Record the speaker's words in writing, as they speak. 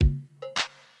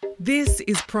This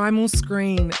is Primal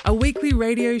Screen, a weekly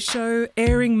radio show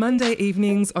airing Monday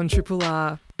evenings on Triple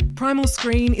R. Primal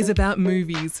Screen is about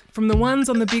movies, from the ones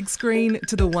on the big screen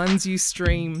to the ones you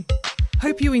stream.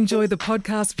 Hope you enjoy the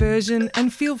podcast version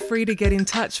and feel free to get in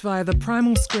touch via the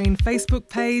Primal Screen Facebook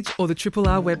page or the Triple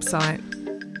R website.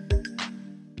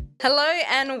 Hello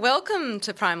and welcome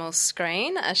to Primal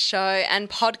Screen, a show and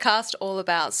podcast all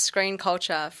about screen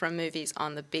culture, from movies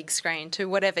on the big screen to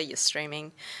whatever you're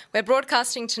streaming. We're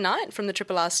broadcasting tonight from the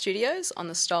Triple R studios on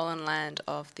the stolen land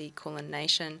of the Kulin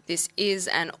Nation. This is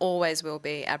and always will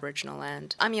be Aboriginal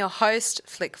land. I'm your host,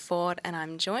 Flick Ford, and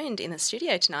I'm joined in the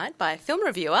studio tonight by film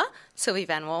reviewer Sylvie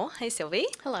Van Wall. Hey Sylvie.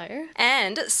 Hello.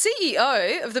 And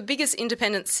CEO of the biggest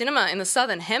independent cinema in the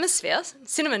Southern Hemisphere,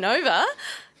 Cinema Nova,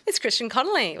 it's Christian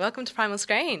Connolly. Welcome to Primal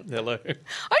Screen. Hello. I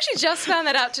actually just found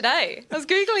that out today. I was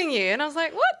Googling you and I was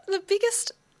like, what? The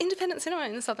biggest independent cinema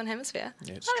in the Southern Hemisphere?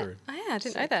 Yeah, it's true. Oh, yeah, I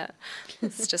didn't know that.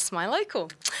 It's just my local.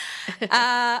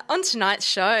 On tonight's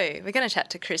show, we're going to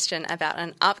chat to Christian about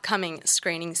an upcoming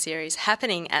screening series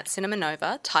happening at Cinema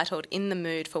Nova titled In the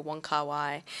Mood for Wong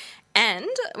Kar-Wai. And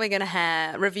we're going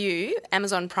to review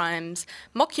Amazon Prime's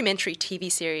mockumentary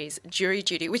TV series, Jury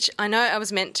Duty, which I know I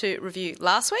was meant to review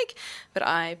last week, but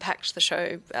I packed the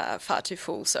show far too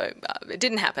full, so it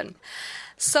didn't happen.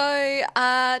 So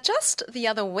just the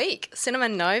other week, Cinema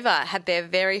Nova had their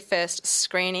very first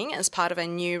screening as part of a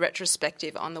new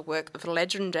retrospective on the work of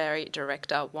legendary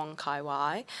director Wong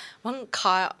Kar-Wai.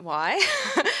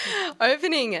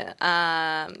 Opening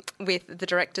with the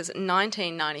director's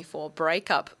 1994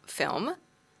 breakup film,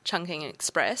 Chungking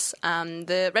Express.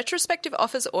 The retrospective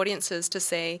offers audiences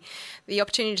the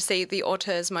opportunity to see the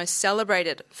auteur's most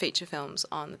celebrated feature films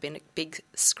on the big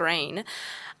screen.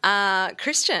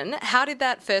 Christian, how did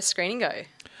that first screening go?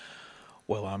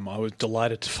 Well, I was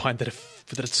delighted to find that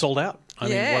it sold out. I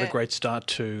mean, what a great start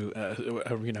to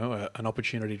an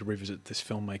opportunity to revisit this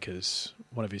filmmaker's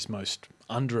one of his most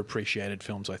underappreciated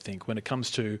films, I think, when it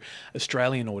comes to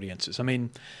Australian audiences. I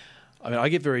mean, I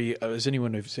get very, as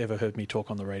anyone who's ever heard me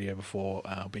talk on the radio before,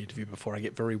 be interviewed before, I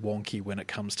get very wonky when it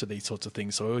comes to these sorts of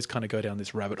things. So I always kind of go down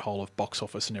this rabbit hole of box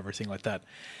office and everything like that.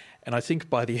 And I think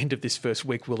by the end of this first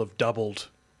week, we'll have doubled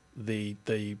the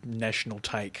national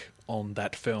take on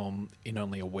that film in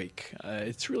only a week.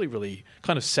 It's really, really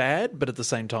kind of sad, but at the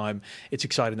same time, it's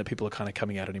exciting that people are kind of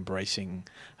coming out and embracing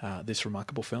this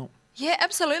remarkable film. Yeah,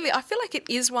 absolutely. I feel like it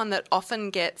is one that often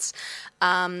gets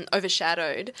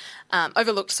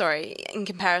overlooked, in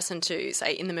comparison to,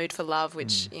 say, In the Mood for Love,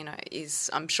 which, is,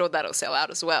 I'm sure that'll sell out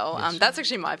as well. Yes. That's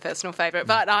actually my personal favourite.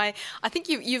 But I think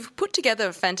you've put together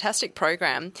a fantastic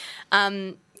program.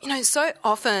 So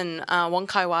often Wong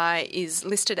Kar-Wai is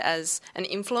listed as an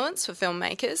influence for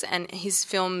filmmakers, and his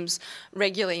films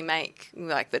regularly make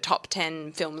like the top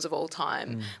 10 films of all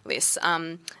time lists.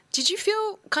 Did you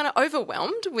feel kind of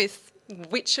overwhelmed with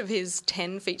which of his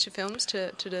 10 feature films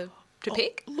to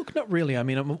pick? Look, not really. I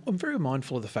mean, I'm very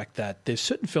mindful of the fact that there's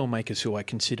certain filmmakers who I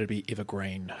consider to be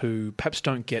evergreen, who perhaps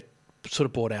don't get sort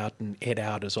of brought out and aired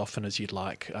out as often as you'd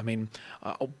like. I mean,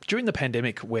 during the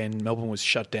pandemic when Melbourne was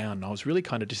shut down, I was really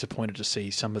kind of disappointed to see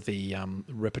some of the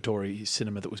repertory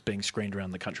cinema that was being screened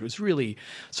around the country. It was really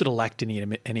sort of lacked any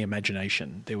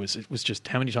imagination. It was just,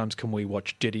 how many times can we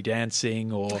watch Dirty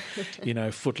Dancing or,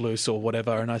 Footloose or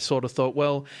whatever? And I sort of thought,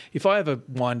 well, if I ever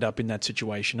wind up in that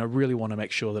situation, I really want to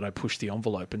make sure that I push the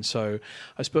envelope. And so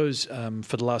I suppose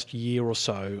for the last year or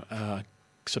so,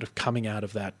 sort of coming out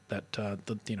of the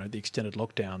extended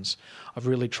lockdowns, I've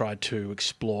really tried to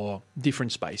explore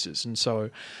different spaces. And so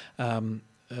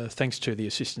thanks to the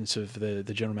assistance of the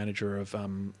general manager of,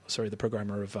 the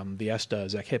programmer of the ASTA,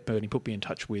 Zach Hepburn, he put me in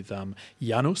touch with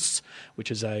Janus,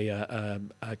 which is a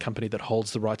company that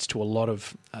holds the rights to a lot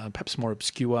of perhaps more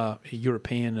obscure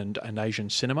European and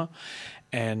Asian cinema.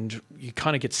 And you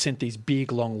kind of get sent these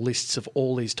big, long lists of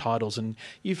all these titles, and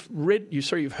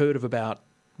you've heard of about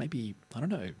maybe,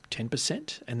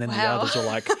 10%. And then the others are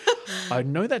like, I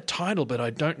know that title, but I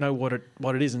don't know what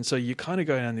it is. And so you kind of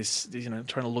go down this,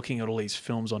 trying to looking at all these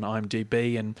films on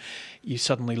IMDb, and you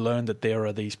suddenly learn that there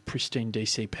are these pristine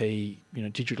DCP,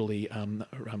 digitally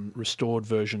restored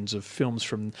versions of films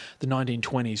from the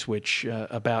 1920s, which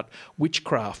about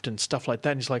witchcraft and stuff like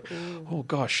that. And it's like, oh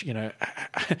gosh,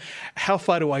 how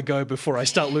far do I go before I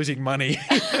start losing money?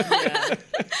 Yeah.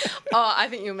 Oh, I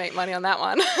think you'll make money on that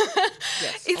one.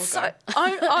 Yes, it's so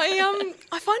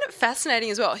I find it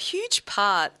fascinating as well. A huge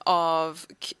part of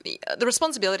the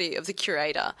responsibility of the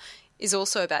curator is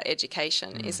also about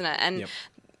education, isn't it? And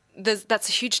that's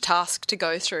a huge task to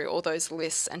go through all those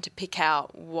lists and to pick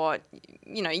out what,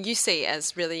 you see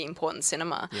as really important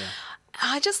cinema. Yeah.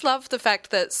 I just love the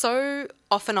fact that so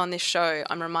often on this show,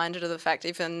 I'm reminded of the fact,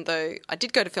 even though I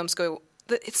did go to film school,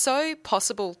 that it's so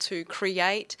possible to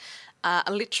create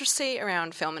a literacy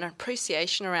around film and an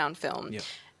appreciation around film. Yep.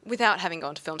 Without having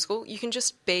gone to film school. You can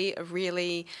just be a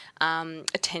really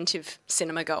attentive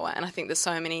cinema goer. And I think there's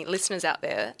so many listeners out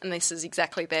there, and this is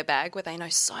exactly their bag, where they know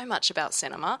so much about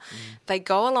cinema. They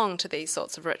go along to these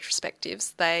sorts of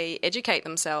retrospectives. They educate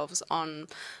themselves on,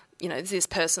 this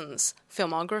person's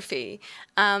filmography.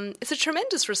 It's a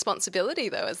tremendous responsibility,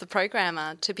 though, as the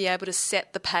programmer, to be able to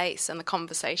set the pace and the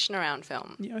conversation around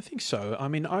film. Yeah, I think so. I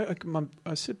mean,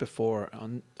 I said before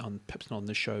on perhaps not on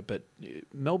this show, but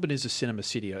Melbourne is a cinema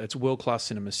city. It's a world-class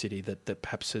cinema city that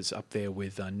perhaps is up there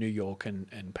with New York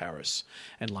and Paris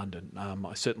and London.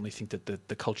 I certainly think that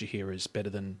the culture here is better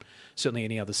than certainly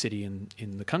any other city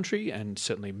in the country, and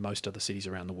certainly most other cities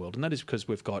around the world. And that is because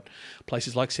we've got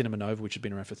places like Cinema Nova, which have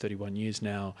been around for 31 years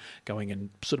now, going and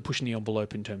sort of pushing the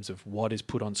envelope in terms of what is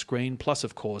put on screen. Plus,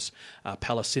 of course,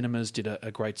 Palace Cinemas did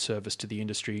a great service to the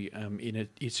industry in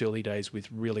its early days with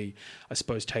really, I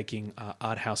suppose, taking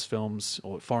art house films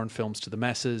or foreign films to the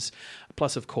masses.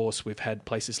 Plus, of course, we've had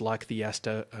places like the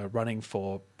Astor running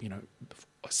for,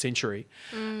 a century.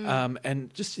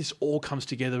 And just this all comes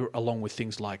together along with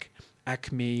things like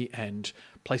Acme and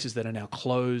places that are now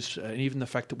closed, and even the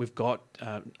fact that we've got,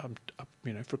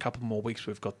 for a couple more weeks,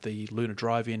 we've got the Luna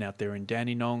Drive-In out there in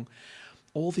Dandenong.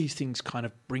 All these things kind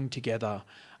of come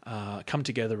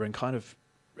together and kind of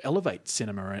elevate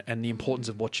cinema and the importance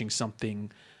of watching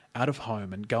something out of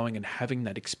home and going and having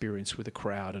that experience with a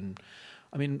crowd. And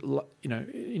I mean,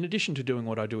 in addition to doing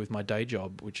what I do with my day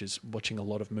job, which is watching a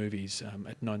lot of movies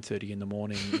at 9:30 in the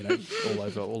morning,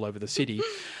 all over the city.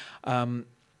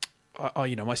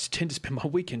 I tend to spend my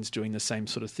weekends doing the same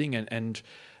sort of thing, and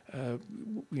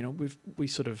we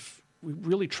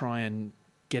really try and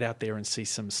get out there and see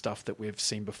some stuff that we've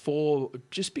seen before,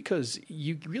 just because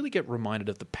you really get reminded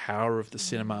of the power of the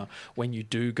cinema when you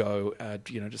do go,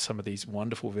 to some of these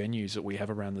wonderful venues that we have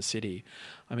around the city.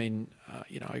 I mean,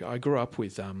 I grew up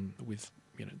with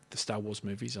the Star Wars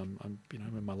movies. I'm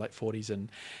in my late 40s,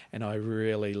 and I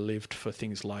really lived for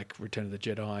things like Return of the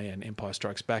Jedi and Empire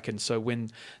Strikes Back. And so when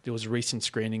there was a recent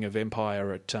screening of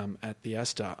Empire at the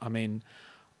Astor, I mean,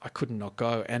 I couldn't not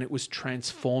go, and it was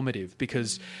transformative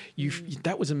because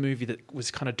that was a movie that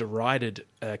was kind of derided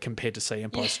compared to, say,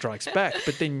 Empire Strikes Back.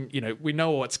 But then, we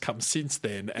know what's come since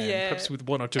then, and perhaps with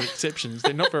one or two exceptions,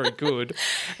 they're not very good.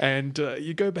 And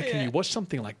you go back and you watch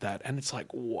something like that, and it's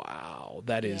like, wow,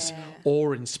 that is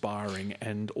awe-inspiring.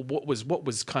 And what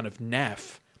was kind of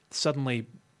naff suddenly,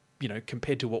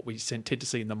 compared to what we tend to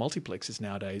see in the multiplexes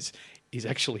nowadays, is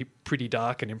actually pretty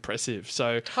dark and impressive.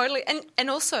 So totally, and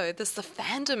also there's the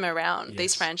fandom around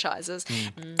these franchises,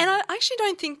 and I actually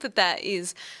don't think that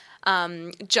is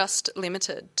just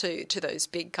limited to those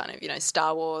big kind of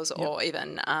Star Wars or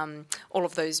even all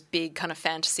of those big kind of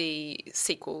fantasy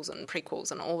sequels and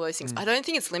prequels and all those things. I don't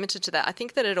think it's limited to that. I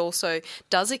think that it also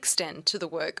does extend to the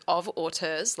work of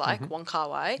auteurs like Wong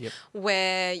Kar-Wai,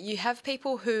 where you have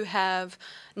people who have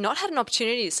not had an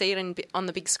opportunity to see it on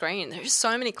the big screen. There's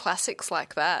so many classics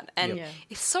like that, and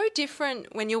it's so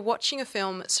different when you're watching a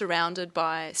film surrounded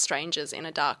by strangers in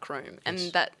a dark room and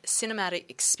that cinematic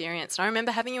experience. And I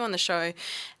remember having you on the show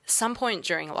some point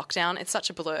during lockdown. It's such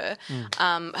a blur.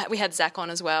 We had Zach on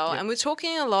as well, and we're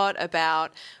talking a lot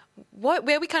about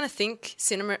where we kind of think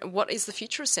cinema, what is the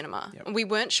future of cinema. We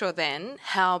weren't sure then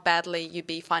how badly you'd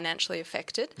be financially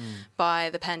affected by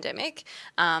the pandemic.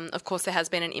 Of course, there has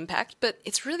been an impact, but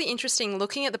it's really interesting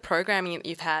looking at the programming that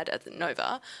you've had at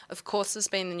Nova. Of course, there's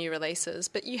been the new releases,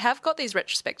 but you have got these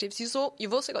retrospectives.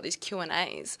 You've also got these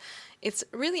Q&As. It's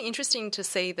really interesting to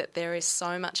see that there is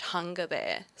so much hunger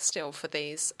there still for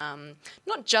these,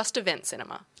 not just event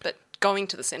cinema, but going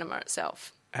to the cinema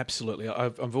itself. Absolutely.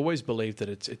 I've always believed that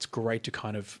it's great to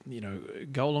kind of,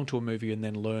 go along to a movie and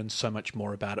then learn so much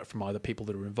more about it from either people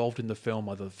that are involved in the film,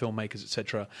 either the filmmakers,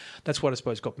 etc. That's what I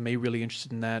suppose got me really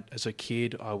interested in that. As a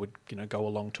kid, I would, go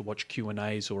along to watch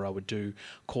Q&As, or I would do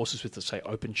courses with, say,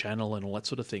 Open Channel and all that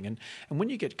sort of thing. And when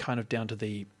you get kind of down to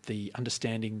the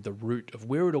understanding the root of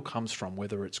where it all comes from,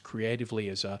 whether it's creatively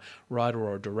as a writer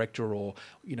or a director, or,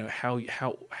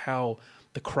 how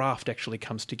the craft actually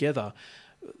comes together,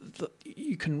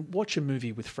 you can watch a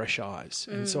movie with fresh eyes.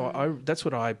 And so that's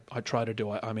what I try to do.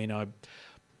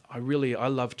 I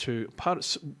love to,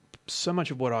 so much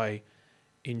of what I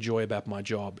enjoy about my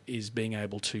job is being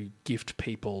able to gift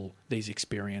people these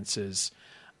experiences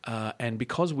And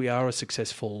because we are a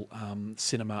successful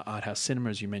art house cinema,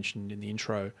 as you mentioned in the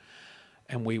intro,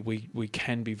 and we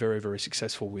can be very, very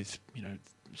successful with,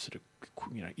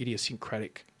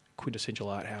 idiosyncratic, quintessential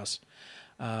art house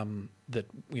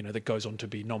that goes on to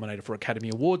be nominated for Academy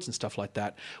Awards and stuff like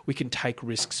that. We can take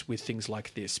risks with things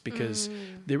like this because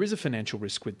there is a financial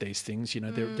risk with these things.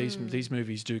 These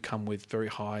movies do come with very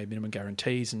high minimum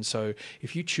guarantees, and so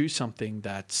if you choose something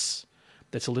that's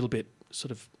a little bit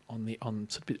sort of a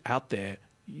bit out there,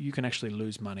 you can actually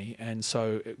lose money. And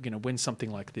so, when something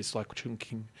like this, like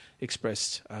Chungking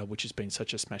Express, which has been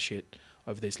such a smash hit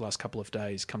over these last couple of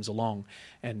days, comes along,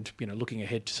 and looking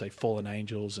ahead to say Fallen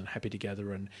Angels and Happy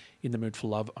Together and In the Mood for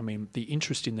Love, I mean, the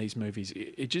interest in these movies,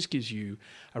 it just gives you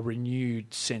a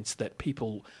renewed sense that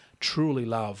people truly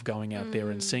love going out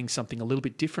there and seeing something a little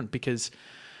bit different, because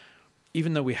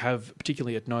even though we have,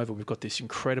 particularly at Nova, we've got this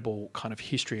incredible kind of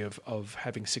history of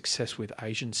having success with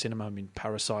Asian cinema. I mean,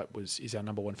 Parasite is our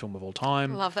number one film of all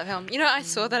time. Love that film. I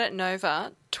saw that at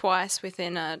Nova twice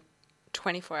within a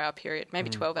 24-hour period, maybe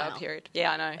 12-hour period.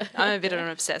 Yeah, I know. I'm a bit of an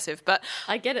obsessive, but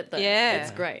I get it though. Yeah,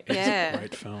 it's great. Yeah, it's a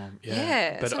great film.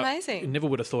 Yeah, but it's amazing. I never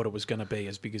would have thought it was going to be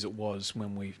as big as it was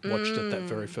when we watched it that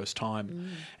very first time,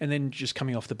 and then just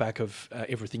coming off the back of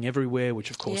Everything Everywhere,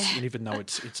 which of course, even though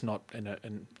it's not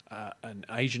an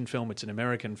Asian film, it's an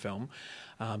American film,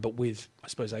 but with I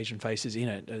suppose Asian faces in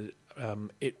it.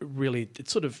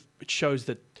 It shows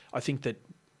that I think that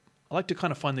I like to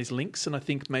kind of find these links, and I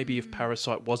think maybe if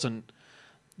Parasite wasn't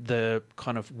the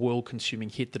kind of world-consuming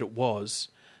hit that it was,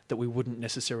 that we wouldn't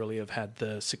necessarily have had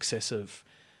the success of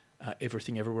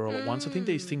Everything Everywhere All at Once. I think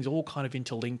these things all kind of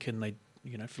interlink, and they,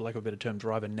 for lack of a better term,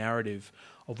 drive a narrative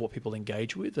of what people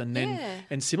engage with. And then,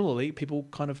 and similarly, people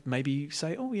kind of maybe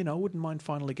say, oh, I wouldn't mind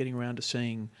finally getting around to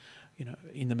seeing,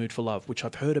 In the Mood for Love, which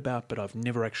I've heard about, but I've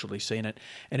never actually seen it.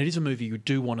 And it is a movie you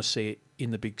do want to see it in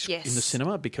the big in the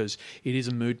cinema, because it is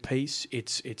a mood piece.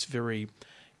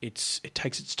 It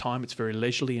takes its time. It's very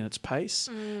leisurely in its pace,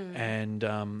 and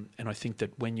I think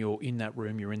that when you're in that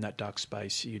room, you're in that dark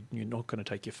space, you're not going to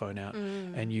take your phone out,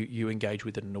 and you engage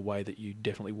with it in a way that you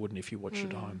definitely wouldn't if you watched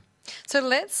at home. So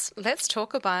let's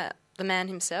talk about the man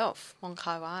himself, Wong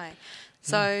Kar-Wai.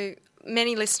 So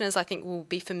many listeners, I think, will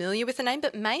be familiar with the name,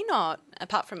 but may not,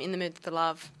 apart from In the Mood for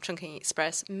Love, Chungking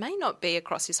Express, may not be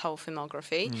across his whole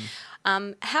filmography.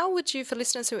 How would you, for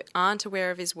listeners who aren't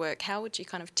aware of his work, how would you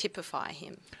kind of typify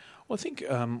him? Well, I think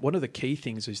one of the key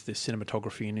things is the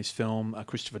cinematography in his film.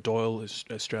 Christopher Doyle, is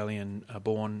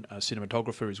Australian-born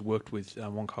cinematographer, has worked with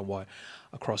Wong Kar-Wai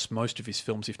across most of his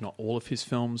films, if not all of his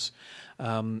films.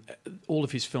 All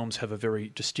of his films have a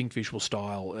very distinct visual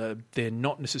style. They're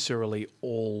not necessarily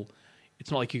all... It's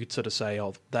not like you could sort of say,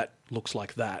 oh, that looks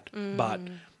like that, but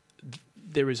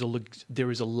there is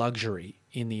a luxury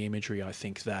in the imagery, I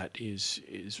think, that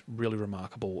is really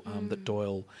remarkable, that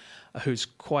Doyle, who's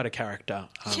quite a character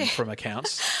from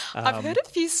accounts. I've heard a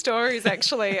few stories,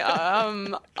 actually.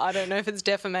 I don't know if it's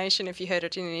defamation if you heard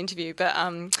it in an interview, but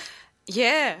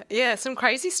some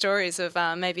crazy stories of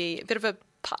maybe a bit of a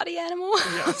party animal.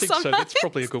 Yeah, I think so. That's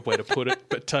probably a good way to put it.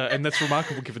 But and that's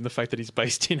remarkable given the fact that he's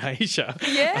based in Asia.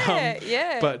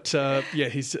 Yeah. But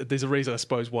there's a reason, I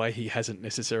suppose, why he hasn't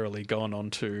necessarily gone on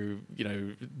to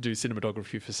do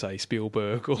cinematography for, say,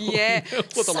 Spielberg or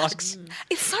the likes.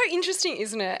 It's so interesting,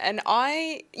 isn't it? And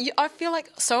I feel like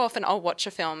so often I'll watch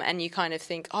a film and you kind of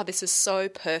think, oh, this is so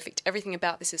perfect. Everything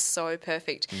about this is so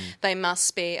perfect. They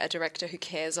must be a director who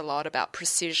cares a lot about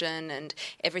precision and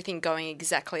everything going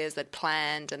exactly as they'd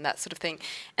planned and that sort of thing.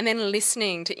 And then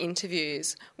listening to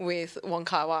interviews with Wong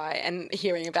Kar-Wai and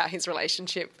hearing about his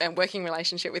relationship and working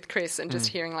relationship with Chris, and just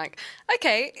hearing like,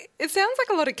 okay, it sounds like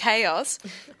a lot of chaos,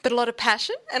 but a lot of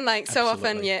passion. And like so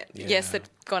often, yes, they'd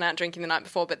gone out drinking the night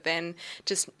before, but then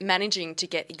just managing to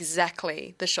get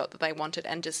exactly the shot that they wanted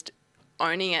and just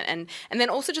owning it, and then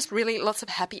also just really lots of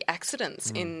happy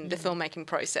accidents in the filmmaking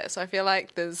process. I feel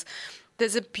like there's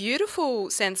a beautiful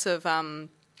sense of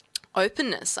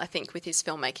openness, I think, with his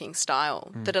filmmaking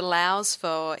style that allows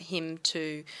for him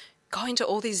to go into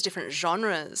all these different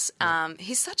genres.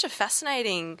 He's such a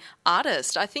fascinating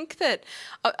artist. I think that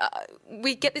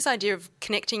we get this idea of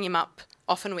connecting him up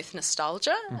often with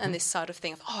nostalgia and this sort of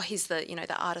thing of, oh, he's the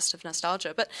artist of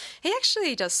nostalgia. But he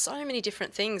actually does so many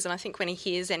different things, and I think when he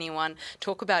hears anyone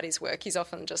talk about his work, he's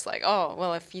often just like, oh,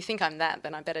 well, if you think I'm that,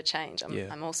 then I better change.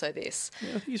 I'm also this. Yeah,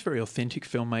 I think he's a very authentic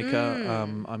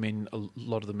filmmaker. I mean, a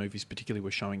lot of the movies particularly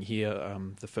we're showing here,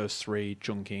 the first three,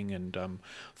 Chungking and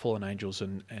Fallen Angels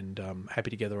and Happy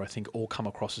Together, I think all come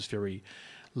across as very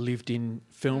lived-in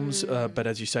films. But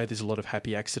as you say, there's a lot of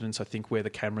happy accidents, I think, where the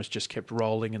cameras just kept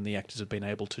rolling and the actors have been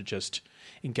able to just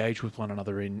engage with one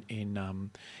another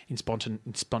in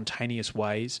spontaneous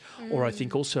ways. Or I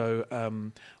think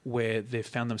also where they've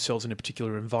found themselves in a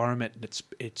particular environment and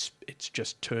it's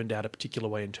just turned out a particular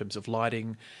way in terms of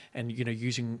lighting and, you know,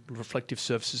 using reflective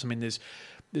surfaces. I mean, there's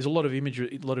a lot of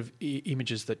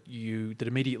images that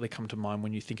immediately come to mind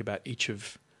when you think about each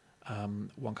of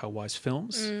Wong Kar-Wai's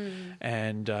films,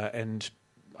 and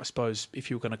I suppose if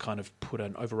you were going to kind of put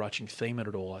an overarching theme at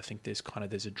it all, I think there's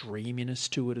a dreaminess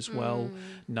to it as well,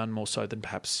 none more so than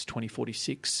perhaps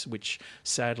 2046, which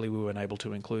sadly we weren't able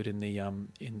to include in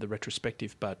the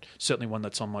retrospective, but certainly one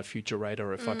that's on my future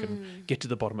radar if I can get to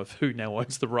the bottom of who now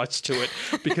owns the rights to it,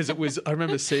 because I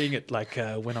remember seeing it like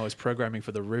when I was programming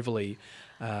for the Rivoli,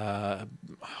 it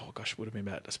would have been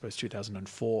about, I suppose,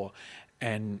 2004,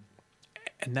 and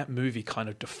that movie kind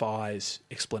of defies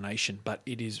explanation, but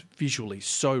it is visually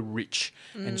so rich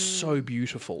and so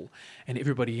beautiful, and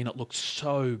everybody in it looks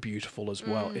so beautiful as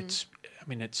well. It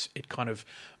kind of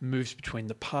moves between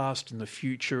the past and the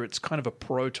future. It's kind of a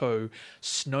proto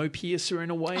Snowpiercer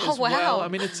in a way as well. I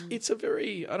mean, it's a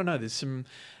very, I don't know, there's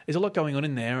a lot going on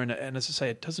in there, and as I say,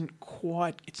 it's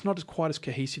not quite as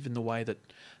cohesive in the way that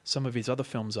some of his other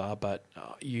films are, but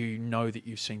you know that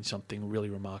you've seen something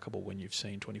really remarkable when you've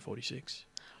seen 2046.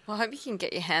 Well, I hope you can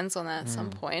get your hands on that at some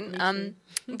point.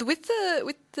 With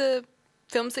the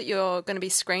films that you're going to be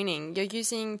screening, you're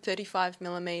using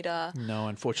 35mm. No,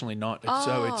 unfortunately not.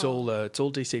 It's all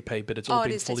DCP, but it's all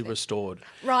been fully restored.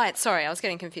 Right. Sorry, I was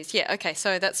getting confused. Yeah. Okay.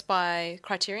 So that's by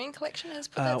Criterion Collection has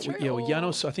put that through. Yeah. Well,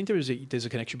 Janos. I think there's a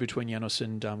connection between Janos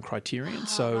and Criterion.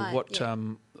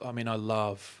 I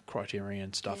love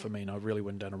Criterion stuff. I mean, I really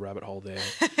went down a rabbit hole there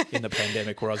in the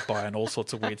pandemic where I was buying all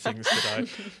sorts of weird things today.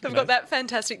 They've got that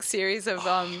fantastic series of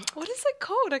what is it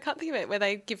called? I can't think of it. Where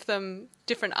they give them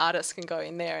different artists can go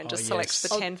in there and just select the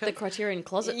 10 films. The Criterion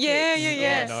Closet. Yeah.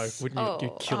 I know. Wouldn't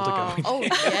you kill to go in? Oh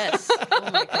yes.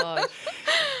 Oh my god.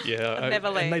 Yeah,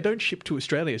 and they don't ship to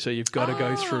Australia, so you've got to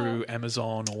go through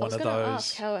Amazon or one of those.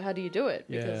 Ask, how do you do it?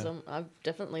 Because I've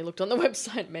definitely looked on the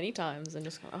website many times and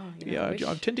just gone,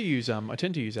 I tend to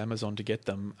use Amazon to get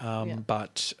them,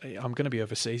 but I'm going to be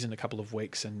overseas in a couple of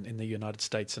weeks and in the United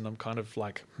States, and I'm kind of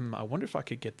like, I wonder if I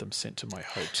could get them sent to my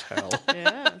hotel.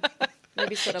 Yeah.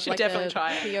 Maybe set up like a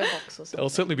PO box or something. I'll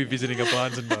certainly be visiting a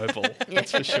Barnes and Noble,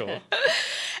 that's for sure.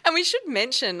 And we should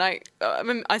mention, I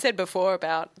said before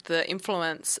about the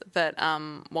influence that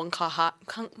Wong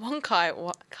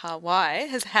Kar-Wai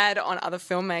has had on other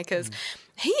filmmakers.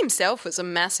 He himself was a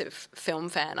massive film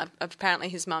fan. Apparently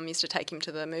his mum used to take him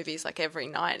to the movies like every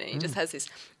night, and he just has this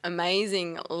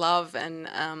amazing love and,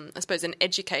 I suppose, an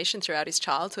education throughout his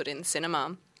childhood in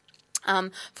cinema.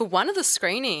 For one of the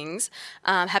screenings,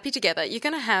 Happy Together, you're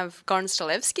going to have Goran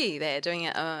Stolevski there doing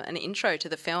an intro to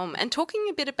the film and talking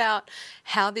a bit about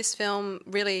how this film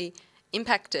really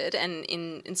impacted and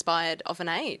inspired Of an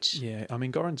Age. Yeah, I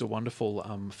mean, Goran's a wonderful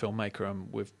filmmaker.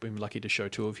 We've been lucky to show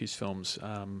two of his films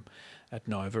at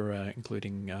Nova,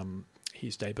 including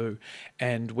his debut.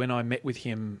 And when I met with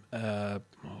him, I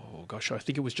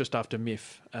think it was just after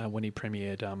MIF when he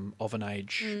premiered Of an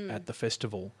Age at the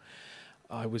festival,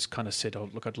 I was kind of said,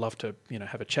 look, I'd love to,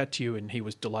 have a chat to you. And he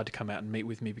was delighted to come out and meet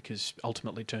with me because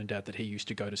ultimately turned out that he used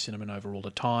to go to Cinema Nova all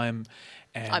the time.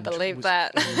 And I believe was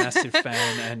that. a massive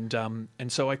fan. And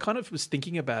so I kind of was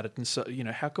thinking about it. And so,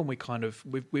 how can we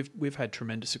we've had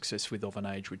tremendous success with Of an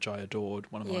Age, which I adored.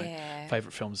 One of my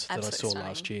favourite films that I saw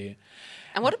last year.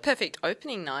 And what a perfect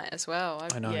opening night as well.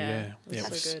 I know, yeah.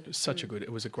 It was so good.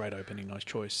 It was a great opening, nice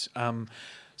choice.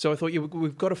 So I thought,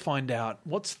 we've got to find out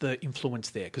what's the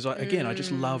influence there. Because, I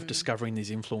just love discovering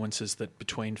these influences that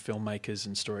between filmmakers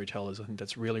and storytellers. I think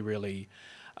that's really, really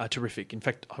terrific. In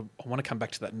fact, I want to come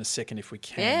back to that in a second if we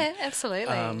can. Yeah,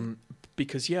 absolutely.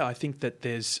 Because, I think that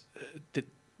there's that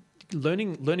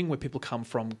learning where people come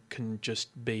from can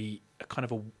just be a kind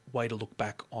of a way to look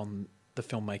back on the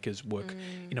filmmaker's work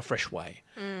in a fresh way.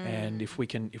 And if we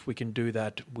can do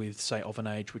that with, say, Of an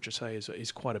Age, which I say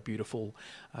is quite a beautiful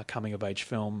coming of age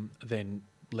film, then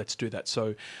let's do that.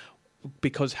 So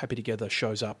because Happy Together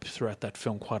shows up throughout that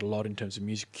film quite a lot in terms of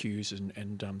music cues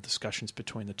and discussions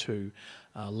between the two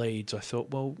leads, I thought,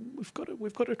 well, we've got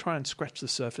to try and scratch the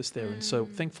surface there. And so,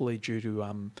 thankfully, due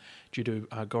to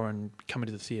Goran coming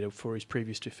to the theatre for his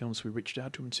previous two films, we reached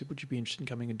out to him and said, "Would you be interested in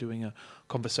coming and doing a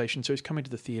conversation?" So he's coming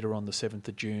to the theatre on the 7th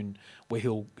of June, where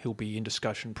he'll be in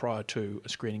discussion prior to a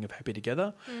screening of Happy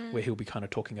Together, where he'll be kind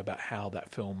of talking about how that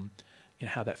film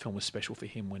how that film was special for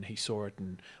him when he saw it,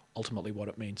 and ultimately what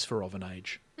it means for of an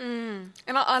age. And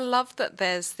I love that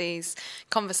there's these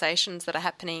conversations that are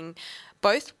happening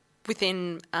both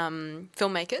within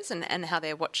filmmakers and how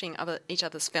they're watching each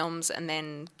other's films, and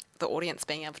then the audience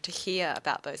being able to hear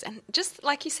about those. And just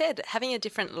like you said, having a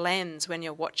different lens when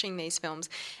you're watching these films.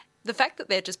 The fact that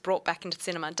they're just brought back into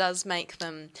cinema does make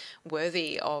them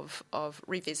worthy of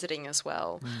revisiting as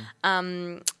well.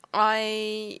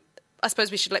 I suppose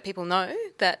we should let people know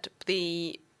that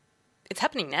it's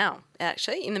happening now,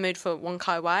 actually. In the Mood for Wong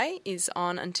Kar-Wai is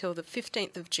on until the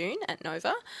 15th of June at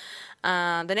Nova.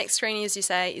 The next screening, as you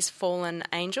say, is Fallen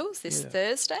Angels this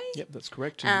Thursday. Yep, that's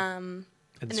correct.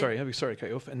 Sorry to cut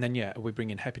you off. And then, we bring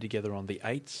in Happy Together on the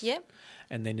 8th. Yep.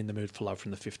 And then In the Mood for Love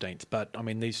from the 15th. But, I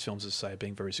mean, these films, as I say, are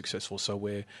being very successful, so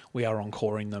we are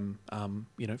encoring them, for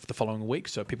the following week,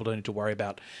 so people don't need to worry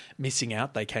about missing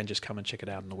out. They can just come and check it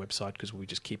out on the website, because we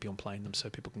just keep on playing them so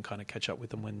people can kind of catch up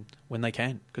with them when they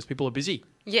can, because people are busy.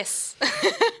 Yes.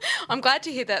 I'm glad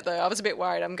to hear that, though. I was a bit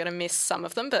worried I'm going to miss some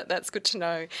of them, but that's good to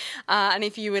know. And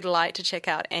if you would like to check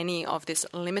out any of this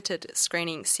limited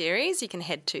screening series, you can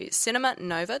head to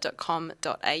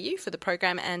cinemanova.com.au for the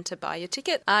program and to buy your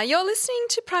ticket. You're listening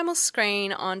to Primal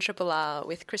Screen on Triple R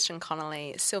with Christian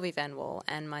Connolly, Sylvie Van Wall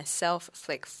and myself,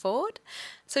 Flick Ford.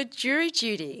 So Jury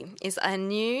Duty is a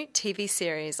new TV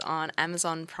series on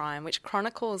Amazon Prime which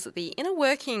chronicles the inner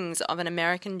workings of an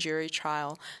American jury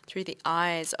trial through the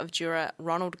eyes of juror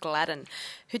Ronald Gladden,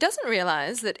 who doesn't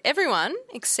realise that everyone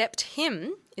except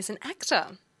him is an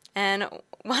actor. And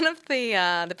one of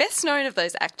the best known of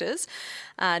those actors,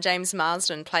 James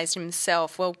Marsden, plays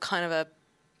himself, kind of a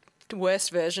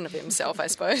worst version of himself, I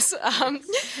suppose.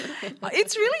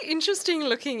 It's really interesting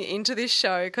looking into this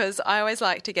show, because I always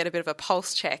like to get a bit of a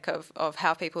pulse check of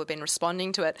how people have been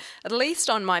responding to it. At least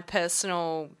on my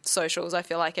personal socials, I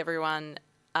feel like everyone...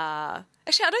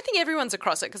 actually, I don't think everyone's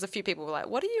across it, because a few people were like,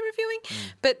 what are you reviewing?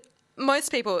 But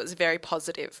most people, it was very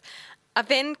positive. I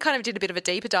then kind of did a bit of a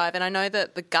deeper dive, and I know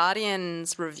that the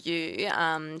Guardian's review,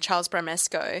 Charles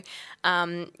Bramesco,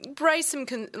 raised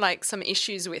some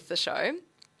issues with the show.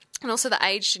 And also The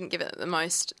Age didn't give it the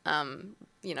most,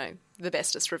 the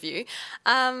bestest review.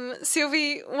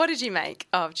 Sylvie, what did you make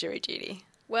of Jury Duty?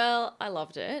 Well, I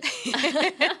loved it.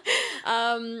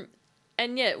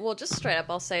 Just straight up,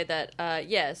 I'll say that,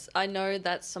 yes, I know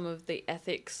that some of the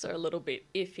ethics are a little bit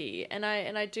iffy, and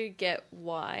I do get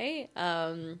why,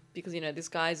 because, this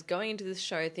guy's going into this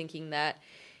show thinking that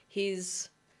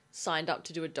he's signed up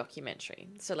to do a documentary.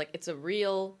 So, it's a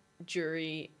real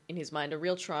jury in his mind, a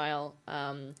real trial,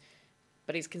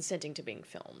 but he's consenting to being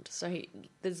filmed. So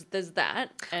there's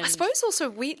that. And I suppose also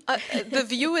the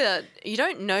viewer, you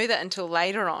don't know that until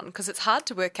later on, because it's hard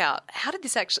to work out how did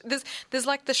this actually. There's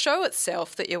the show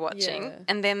itself that you're watching,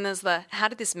 and then there's the how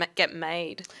did this get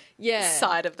made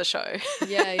side of the show.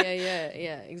 Yeah,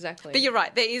 exactly. But you're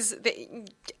right.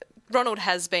 Ronald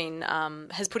has been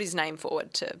has put his name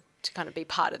forward to kind of be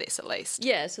part of this at least.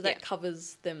 Yeah, so that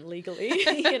covers them legally,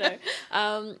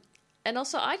 And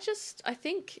also, I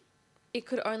think it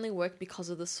could only work because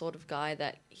of the sort of guy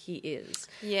that he is.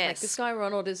 Yes. This guy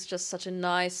Ronald is just such a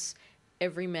nice,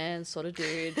 everyman sort of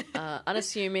dude,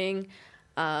 unassuming.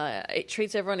 It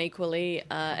treats everyone equally,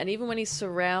 and even when he's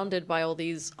surrounded by all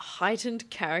these heightened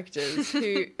characters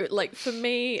who, for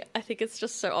me, I think it's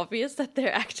just so obvious that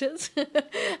they're actors.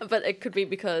 But it could be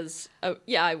because,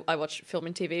 I watch film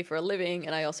and TV for a living,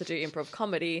 and I also do improv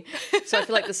comedy. So I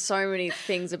feel like there's so many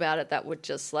things about it that would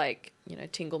just,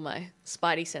 tingle my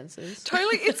spidey senses.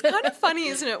 Totally. It's kind of funny,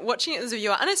 isn't it, watching it as a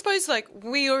viewer? And I suppose,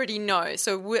 we already know,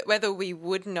 so whether we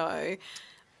would know...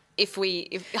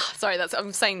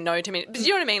 I'm saying no to me. But do you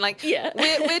know what I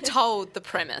mean? We're told the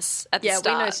premise at the start.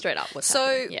 Yeah, we know straight up what's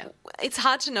happening. So it's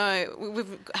hard to know. We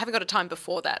haven't got a time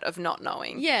before that of not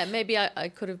knowing. Yeah, maybe I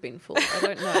could have been fooled. I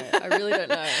don't know. I really don't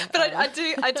know. But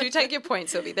I do take your point,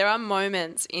 Sylvie. There are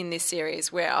moments in this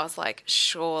series where I was like,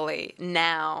 surely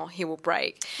now he will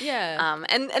break. Yeah.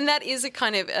 And that is a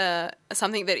kind of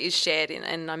something that is shared in,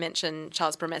 and I mentioned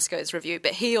Charles Bramesco's review,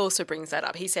 but he also brings that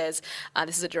up. He says,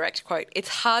 this is a direct quote, "It's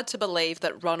hard to believe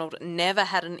that Ronald never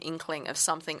had an inkling of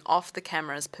something off the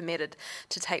cameras permitted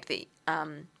to tape the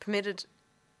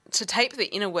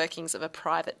inner workings of a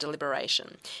private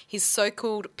deliberation. His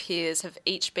so-called peers have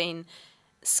each been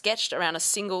sketched around a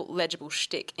single legible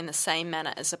shtick in the same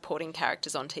manner as supporting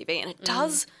characters on TV." And it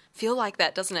does feel like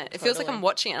that, doesn't it? It feels like I'm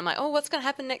watching it. I'm like, oh, what's going to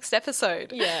happen next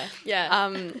episode? Yeah.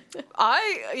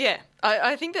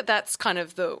 I think that's kind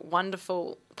of the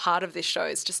wonderful part of this show,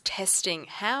 is just testing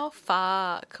how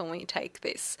far can we take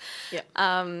this. Yeah.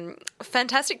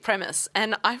 Fantastic premise,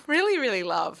 and I really, really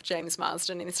love James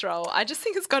Marsden in this role. I just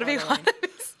think it's got to be one of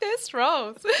his best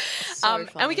roles. And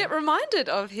we get reminded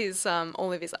of his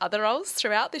all of his other roles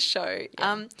throughout this show.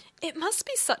 Yeah. It must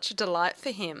be such a delight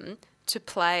for him to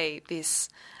play this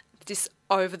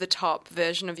over-the-top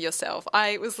version of yourself.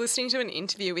 I was listening to an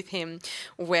interview with him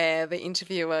where the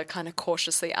interviewer kind of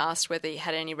cautiously asked whether he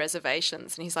had any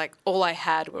reservations, and he's like, all I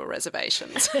had were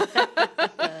reservations.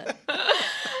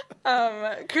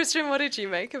 Christian, what did you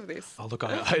make of this? Oh, look,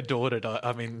 I adored it.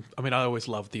 I mean, I always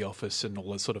loved The Office and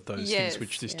all those sort of those things,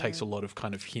 which this takes a lot of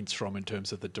kind of hints from in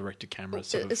terms of the direct-to-camera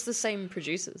sort of. It's the same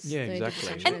producers. Yeah,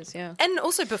 exactly. And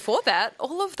also before that,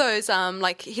 all of those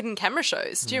like hidden camera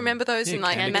shows. Do you remember those in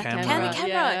like Candid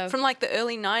Camera from like the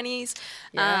early 90s?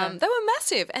 Yeah. They were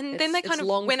massive, and then they kind of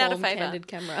went out of favour. Candid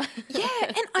Camera. Yeah,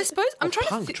 and I suppose I'm trying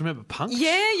Punk'd. to. Do you remember Punk'd? Yeah.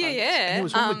 And there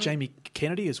was one with Jamie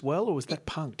Kennedy as well, or was that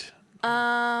Punk'd?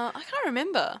 I can't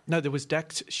remember. No, there was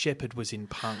Dax Shepard was in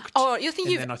Punk'd. Oh, you're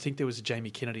thinking. And then I think there was a Jamie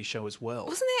Kennedy show as well.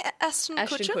 Wasn't there Ashton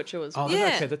Kutcher was. Oh,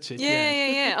 yeah. Okay, that's it.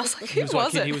 Yeah. I was like, who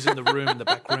was it? He was in the room, in the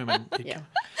back room, and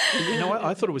you know,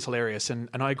 I thought it was hilarious, and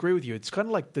I agree with you. It's kind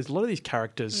of like there's a lot of these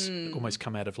characters almost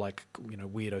come out of like, you know,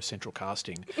 weirdo central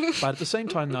casting, but at the same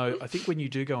time, though, I think when you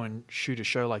do go and shoot a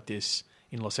show like this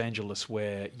in Los Angeles,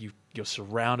 where you're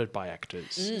surrounded by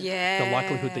actors, the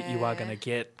likelihood that you are going to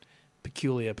get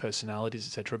peculiar personalities,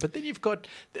 etc. But then you've got,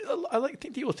 I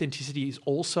think the authenticity is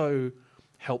also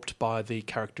helped by the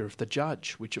character of the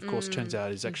judge, which of course turns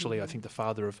out is actually, I think, the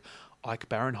father of Ike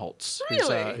Barinholtz,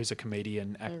 who's a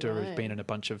comedian, actor, who's been in a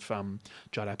bunch of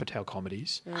Judd Apatow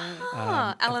comedies.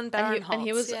 Alan Barinholtz. And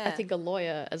he was, I think, a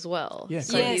lawyer as well. Yeah,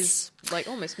 so he's like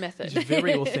almost method. He's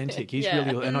very authentic. He's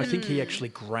really, and I think he actually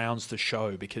grounds the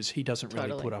show because he doesn't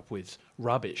really put up with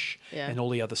rubbish and all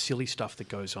the other silly stuff that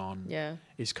goes on.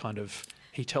 Is kind of,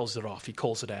 he tells it off, he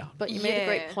calls it out. But you made a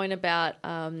great point about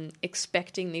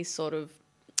expecting these sort of,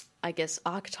 I guess,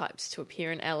 archetypes to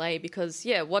appear in LA because,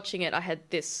 watching it, I had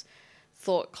this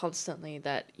thought constantly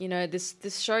that, you know,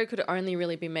 this show could only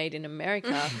really be made in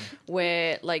America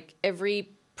where, like, every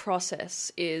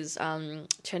process is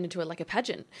turned into a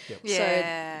pageant. Yep. So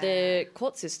the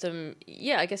court system,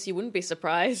 I guess you wouldn't be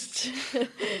surprised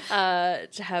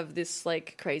to have this,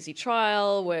 like, crazy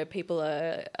trial where people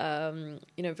are,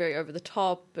 very over the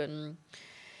top and,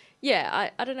 I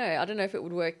don't know. I don't know if it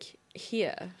would work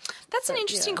here. That's an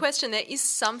interesting question. There is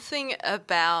something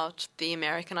about the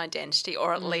American identity,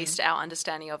 or at least our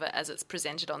understanding of it as it's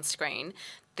presented on screen,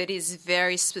 that is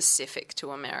very specific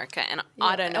to America. And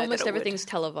I don't know. Almost everything's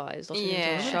televised or into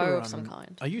a show of some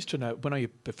kind. I used to know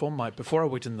before I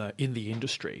worked in the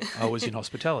industry, I was in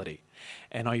hospitality.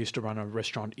 And I used to run a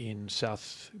restaurant in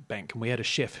South Bank, and we had a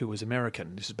chef who was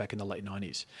American. This is back in the late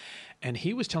 90s. And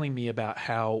he was telling me about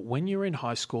how when you're in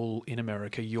high school in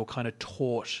America, you're kind of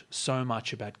taught so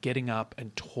much about getting up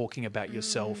and talking about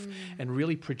yourself and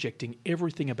really projecting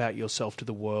everything about yourself to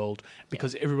the world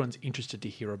because everyone's interested to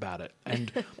hear about it.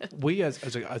 And we, I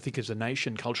think as a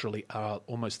nation, culturally, are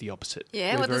almost the opposite.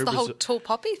 Yeah, there's the whole tall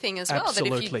poppy thing as well, that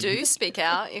if you do speak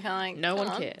out, you're kind of like, no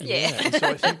one cares. Yeah. So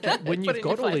I think that when you've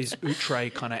got all these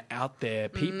outre kind of out there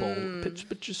people,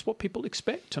 but just what people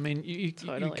expect. I mean, you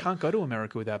can't go to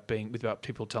America without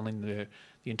people telling the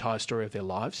entire story of their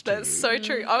lives to you. That's so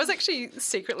true. I was actually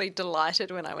secretly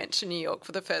delighted when I went to New York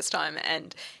for the first time,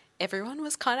 and everyone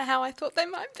was kind of how I thought they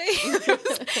might be.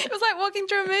 It was like walking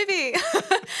through a movie.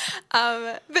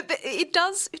 But it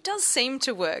does seem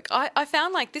to work. I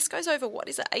found like this goes over,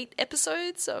 8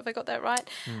 episodes? So have I got that right?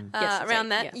 Yes, around 8,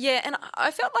 that. Yeah, and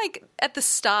I felt like at the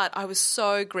start I was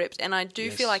so gripped, and I do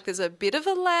feel like there's a bit of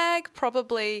a lag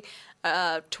probably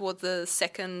towards the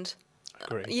second.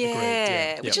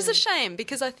 Agreed. Which is a shame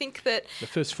because I think that the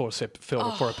first 4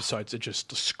 episodes are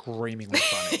just screamingly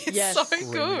funny. Yes,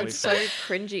 so good. It's so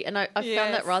cringy, and I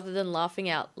found that rather than laughing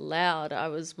out loud, I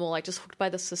was more like just hooked by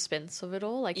the suspense of it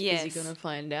all. Like, is he going to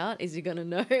find out? Is he going to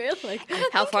know? Like,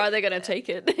 how far are they going to take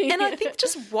it? And I think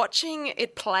just watching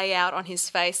it play out on his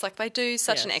face, like they do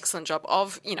such an excellent job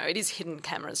of, it is hidden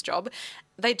camera's job.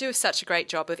 They do such a great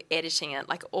job of editing it,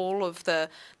 like all of the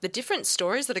different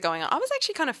stories that are going on. I was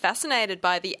actually kind of fascinated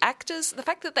by the actors, the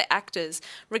fact that the actors,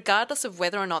 regardless of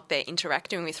whether or not they're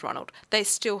interacting with Ronald, they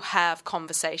still have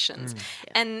conversations.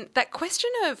 And that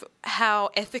question of how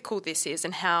ethical this is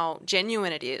and how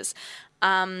genuine it is,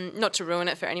 not to ruin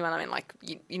it for anyone, I mean, like,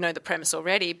 you know the premise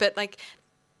already, but like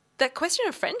that question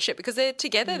of friendship, because they're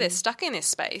together, they're stuck in this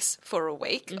space for a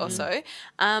week or so.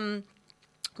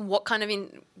 What kind of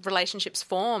relationships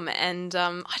form, and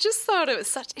I just thought it's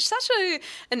such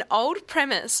an old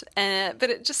premise, but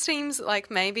it just seems like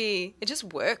maybe it just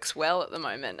works well at the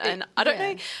moment. And I don't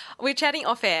know. We're chatting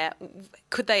off air.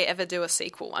 Could they ever do a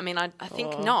sequel? I mean, I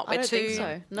think not. I don't think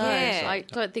so. No, I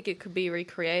don't think it could be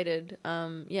recreated.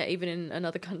 Even in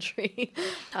another country.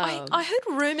 I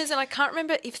heard rumours, and I can't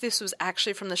remember if this was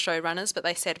actually from the showrunners, but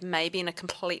they said maybe in a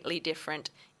completely different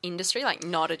industry, like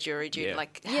not a jury,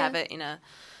 have it in a...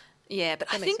 Yeah, but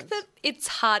I think that it's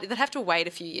hard. They'd have to wait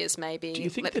a few years maybe. Do you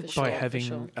think that by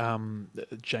having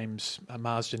James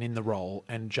Marsden in the role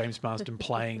and James Marsden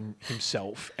playing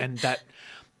himself, and that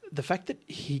the fact that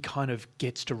he kind of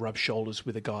gets to rub shoulders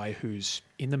with a guy who's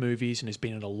in the movies and has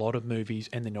been in a lot of movies,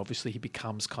 and then obviously he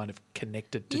becomes kind of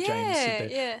connected to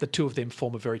James. The two of them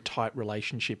form a very tight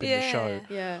relationship in the show.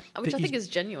 Yeah, which I think is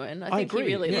genuine. I think agree,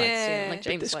 he really likes him. Like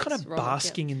James there's likes kind of Ronald,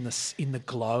 basking in the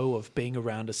glow of being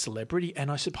around a celebrity, and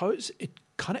I suppose it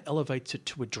kind of elevates it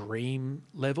to a dream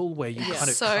level where you kind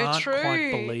of can't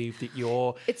quite believe that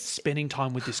you're spending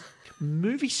time with this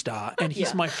movie star and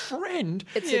he's my friend.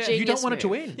 It's a genius You don't want it to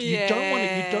move. end. You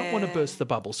don't want to burst the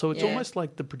bubble. So it's almost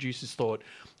like the producers thought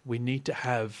we need to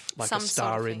have like some a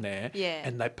star sort of in there,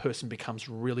 and that person becomes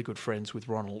really good friends with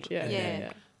Ronald, and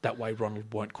then that way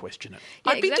Ronald won't question it.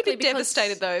 I'd be a bit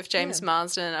devastated though if James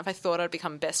Marsden, if I thought I'd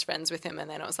become best friends with him, and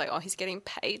then I was like, oh, he's getting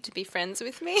paid to be friends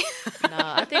with me. No,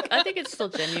 I think it's still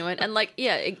genuine, and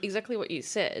exactly what you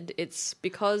said. It's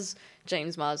because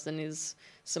James Marsden is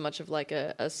so much of like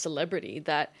a celebrity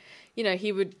that,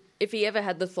 he would, if he ever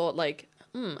had the thought like,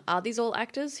 are these all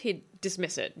actors? He'd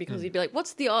dismiss it because he'd be like,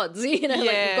 what's the odds? Like we've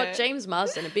got James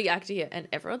Marsden, a big actor here, and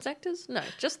everyone's actors? No,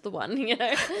 just the one,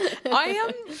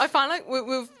 I find like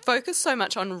we've focused so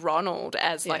much on Ronald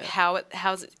as like how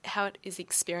it is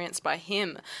experienced by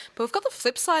him. But we've got the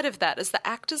flip side of that as the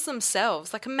actors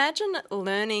themselves. Like imagine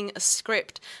learning a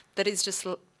script that is just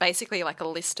basically like a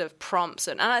list of prompts,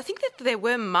 and I think that there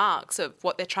were marks of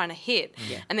what they're trying to hit,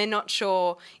 and they're not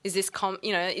sure, is this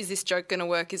is this joke going to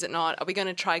work? Is it not? Are we going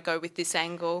to try go with this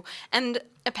angle? And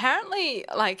apparently,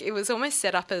 like it was almost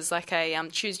set up as like a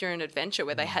choose your own adventure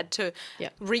where they had to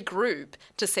regroup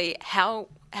to see how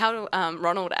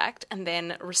Ronald act and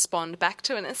then respond back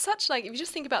to it. And it's such like, if you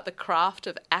just think about the craft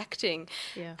of acting,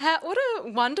 what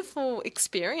a wonderful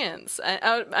experience.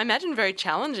 I imagine very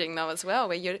challenging though as well,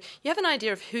 where you have an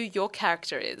idea of who your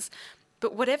character is,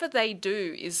 but whatever they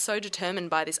do is so determined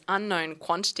by this unknown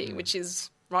quantity, which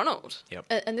is Ronald. Yep.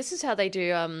 And this is how they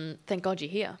do Thank God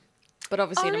You're Here, but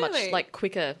obviously in a much like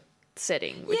quicker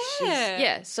setting, which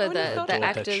is so the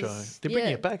actors they're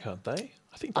bringing it back, aren't they?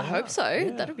 I think they I hope so.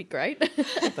 Yeah. That'd be great.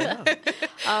 They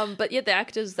are. But the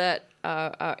actors that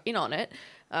are in on it,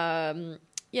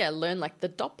 learn like the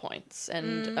dot points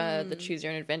and the choose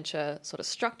your own adventure sort of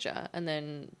structure, and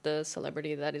then the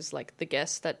celebrity that is like the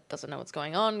guest that doesn't know what's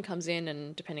going on comes in,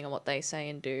 and depending on what they say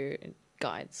and do, it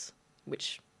guides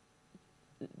which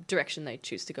direction they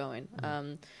choose to go in.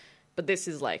 But this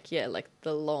is like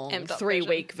the long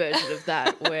 3-week version of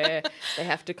that, where they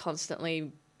have to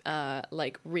constently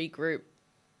regroup.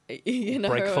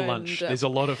 Break for lunch. There's a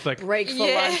lot of like break for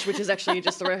lunch, which is actually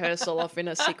just a rehearsal off in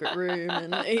a secret room,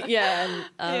 and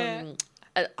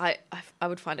I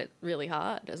would find it really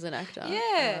hard as an actor.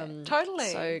 Yeah, totally.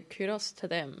 So kudos to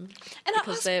them, and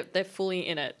because they're fully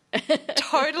in it.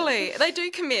 Totally, they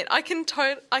do commit. I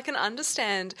can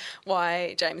understand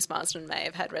why James Marsden may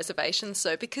have had reservations.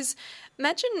 So because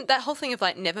imagine that whole thing of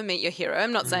like never meet your hero.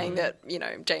 I'm not saying that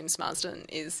James Marsden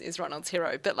is Ronald's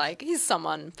hero, but like he's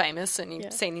someone famous and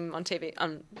you've seen him on TV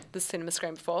on the cinema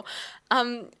screen before.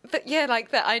 But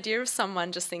like the idea of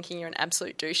someone just thinking you're an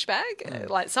absolute douchebag.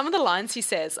 Like some of the lines he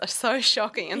says are so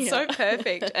shocking and so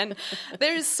perfect, and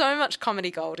there is so much comedy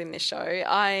gold in this show.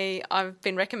 I've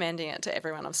been recommending it to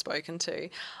everyone I've spoken to.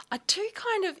 I do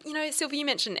kind of, Sylvia, you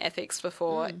mentioned ethics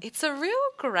before. It's a real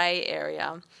grey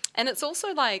area, and it's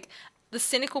also like the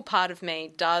cynical part of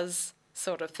me does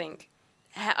sort of think,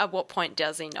 at what point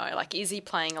does he know? Like, is he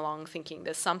playing along thinking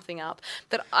there's something up?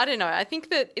 But I don't know. I think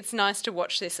that it's nice to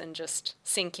watch this and just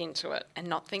sink into it and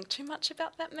not think too much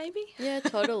about that maybe. Yeah,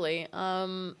 totally.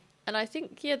 And I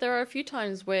think, there are a few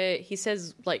times where he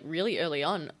says, like, really early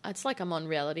on, it's like I'm on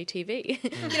reality TV,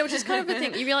 which is kind of a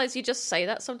thing. You realise you just say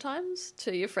that sometimes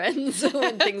to your friends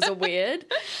when things are weird.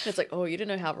 And it's like, oh, you don't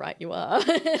know how right you are.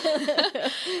 Did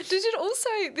it also,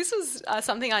 this was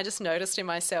something I just noticed in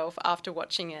myself after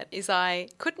watching it, is I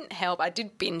couldn't help, I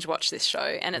did binge watch this show,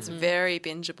 and it's a very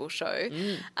bingeable show.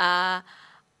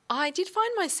 I did find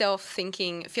myself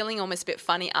feeling almost a bit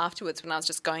funny afterwards when I was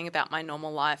just going about my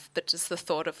normal life, but just the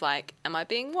thought of like, am I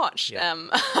being watched? Yeah.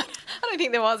 I don't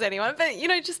think there was anyone, but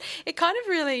just it kind of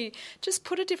really just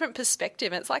put a different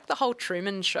perspective. It's like the whole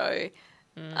Truman Show,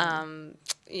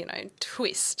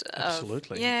 twist.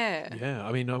 Absolutely. Yeah.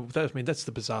 I mean, that's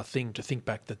the bizarre thing, to think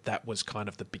back that was kind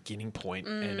of the beginning point,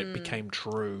 and it became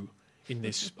true. In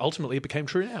this, ultimately, it became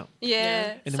true now.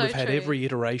 Yeah, and then we've had every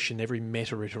iteration, every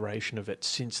meta iteration of it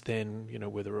since then. I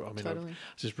was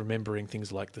just remembering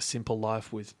things like The Simple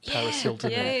Life with Paris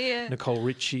Hilton and Nicole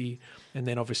Richie, and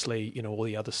then obviously all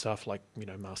the other stuff like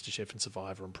MasterChef and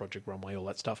Survivor and Project Runway, all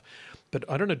that stuff. But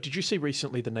I don't know, did you see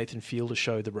recently the Nathan Fielder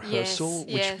show, The Rehearsal,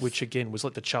 which again was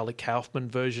like the Charlie Kaufman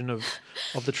version of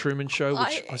the Truman Show,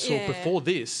 which I saw before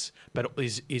this, but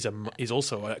is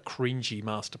also a cringy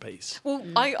masterpiece. Well,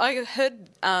 I heard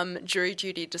Jury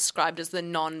Duty described as the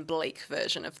non-bleak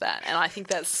version of that, and I think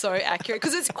that's so accurate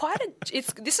because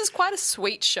this is quite a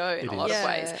sweet show in a lot of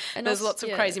ways. And there's lots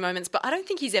of crazy moments, but I don't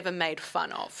think he's ever made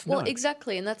fun of. Well,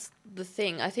 exactly, and that's the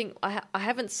thing. I think I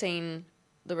haven't seen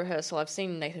The Rehearsal. I've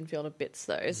seen Nathan Fielder bits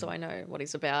though, so I know what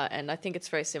he's about, and I think it's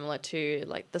very similar to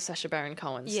like the Sacha Baron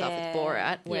Cohen stuff with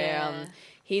Borat, where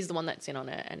he's the one that's in on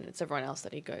it, and it's everyone else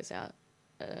that he goes out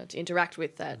to interact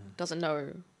with that doesn't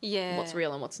know what's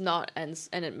real and what's not, and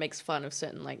it makes fun of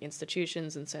certain like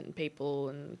institutions and certain people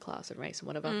and class and race and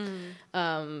whatever.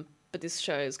 But this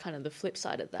show is kind of the flip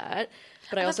side of that.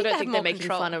 But I also don't think they're making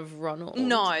fun of Ronald.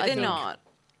 No, they're not.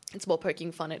 It's more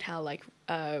poking fun at how like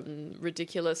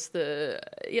ridiculous the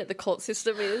court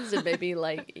system is, and maybe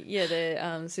like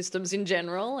the systems in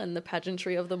general and the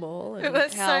pageantry of them all, and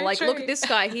that's how so like true. Look at this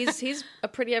guy, he's a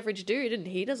pretty average dude, and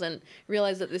he doesn't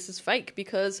realize that this is fake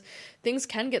because things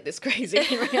can get this crazy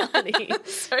in reality.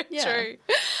 True.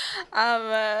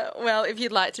 Well, if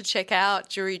you'd like to check out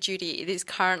Jury Duty, it is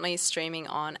currently streaming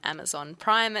on Amazon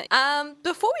Prime.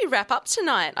 Before we wrap up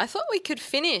tonight, I thought we could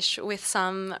finish with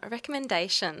some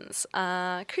recommendations.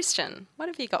 Christian, what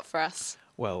have you got for us?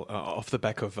 Well, off the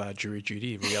back of Jury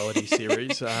Duty reality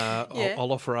series,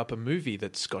 I'll offer up a movie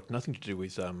that's got nothing to do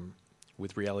with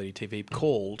reality TV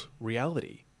called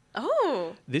Reality.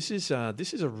 Oh, this is a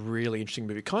really interesting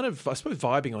movie. Kind of, I suppose,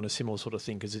 vibing on a similar sort of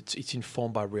thing because it's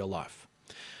informed by real life.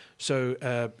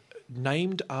 So,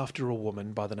 named after a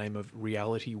woman by the name of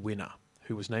Reality Winner,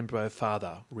 who was named by her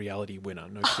father Reality Winner.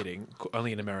 No kidding,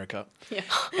 only in America. Yeah.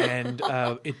 And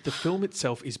the film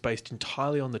itself is based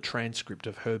entirely on the transcript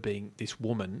of her this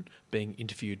woman being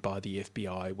interviewed by the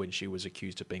FBI when she was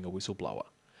accused of being a whistleblower.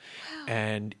 Wow.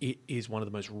 And it is one of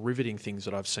the most riveting things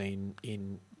that I've seen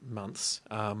in months,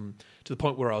 to the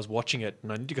point where I was watching it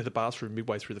and I need to go to the bathroom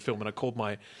midway through the film, and I called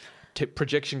my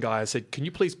projection guy. I said, "Can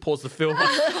you please pause the film?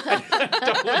 I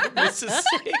don't want to miss a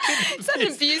second." It's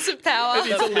an abuse of power. It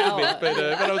is a little bit, but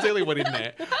I was the only one in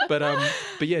there.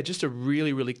 But yeah, just a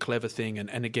really, really clever thing.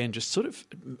 And again, just sort of,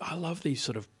 I love these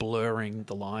sort of blurring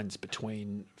the lines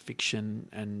between fiction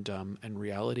and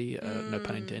reality. No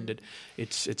pun intended.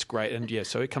 It's great. And yeah,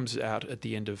 so it comes out at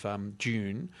the end of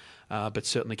June. But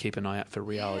certainly keep an eye out for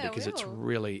Reality because it's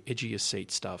really edgy your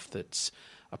seat stuff that's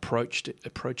approached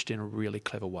in a really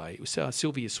clever way. It was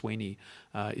Sylvia Sweeney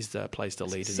plays the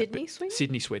lead in it.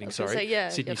 Sydney Sweeney, sorry. Sydney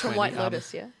Sweeney. From White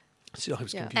Lotus, I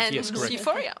was confused. And yes, correct.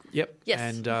 Euphoria. Yep. Yes.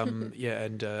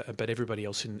 And but everybody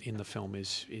else in the film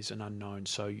is an unknown.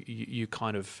 So you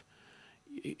kind of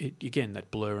again that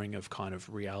blurring of kind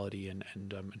of reality and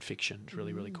fiction is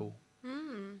really really cool.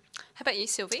 How about you,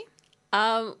 Sylvie?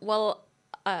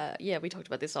 We talked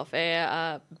about this off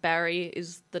air. Barry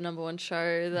is the number one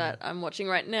show that I'm watching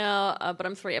right now, but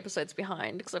I'm 3 episodes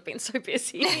behind because I've been so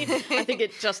busy. I think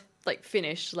it just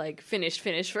finished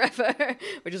forever,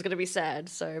 which is going to be sad.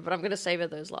 So, but I'm going to savor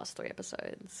those last 3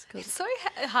 episodes. It's so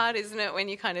hard, isn't it, when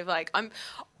you kind of I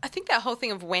think that whole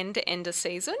thing of when to end a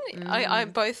season. I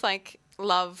both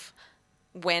love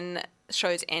when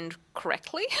shows end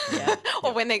correctly,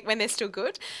 or when they're still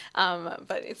good.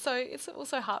 But it's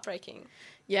also heartbreaking.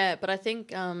 Yeah, but I think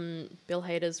Bill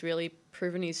Hader's really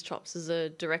proven his chops as a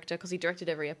director because he directed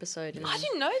every episode. I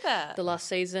didn't know that. The last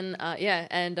season,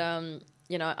 and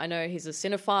I know he's a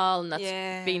cinephile, and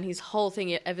that's been his whole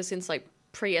thing ever since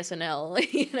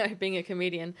pre-SNL. Being a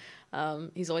comedian,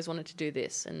 he's always wanted to do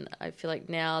this, and I feel like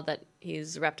now that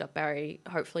he's wrapped up Barry,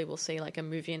 hopefully we'll see a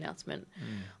movie announcement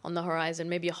on the horizon,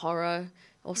 maybe a horror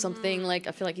or something. I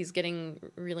feel like he's getting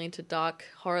really into dark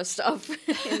horror stuff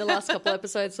in the last couple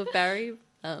episodes of Barry.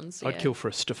 I'd kill for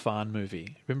a Stefan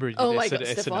movie. Remember? Oh my God,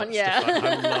 Stefan, yeah. Stefan.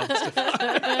 I love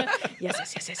Stefan.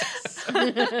 Yes.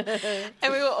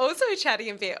 And we were also chatting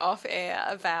a bit off air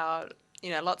about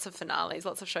lots of finales,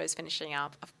 lots of shows finishing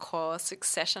up. Of course,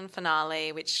 Succession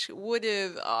finale, which would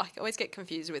have, I always get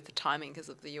confused with the timing because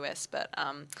of the US, but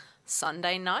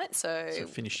Sunday night. So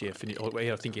finished, I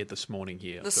think this morning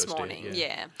here. This morning,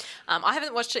 yeah. I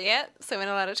haven't watched it yet, so we're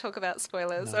not allowed to talk about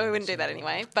spoilers, so we wouldn't do that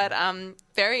anyway. But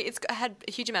it's had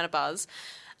a huge amount of buzz.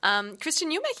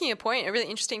 Kristen, you're making a really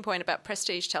interesting point about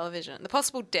prestige television, the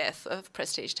possible death of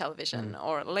prestige television,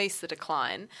 or at least the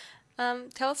decline.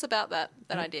 Tell us about that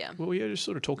idea. Well, we were just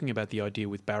sort of talking about the idea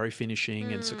with Barry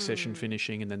finishing and Succession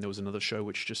finishing, and then there was another show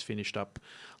which just finished up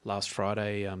last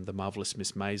Friday, The Marvelous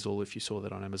Miss Maisel, if you saw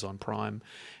that on Amazon Prime.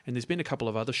 And there's been a couple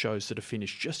of other shows that have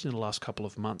finished just in the last couple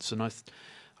of months. And I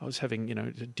was having,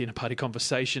 a dinner party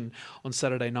conversation on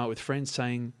Saturday night with friends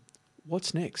saying,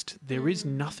 what's next? There is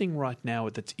nothing right now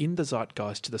that's in the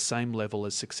zeitgeist to the same level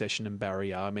as Succession and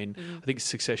Barry are. I mean, I think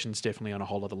Succession's definitely on a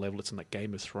whole other level. It's on that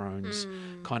Game of Thrones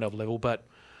kind of level. But,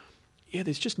 yeah,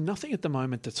 there's just nothing at the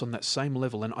moment that's on that same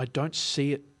level, and I don't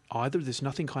see it either. There's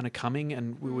nothing kind of coming,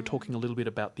 and we were talking a little bit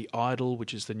about The Idol,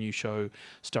 which is the new show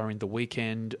starring The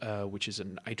Weeknd, which is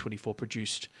an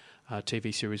A24-produced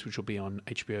TV series which will be on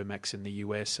HBO Max in the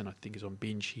US and I think is on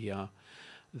Binge here.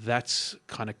 That's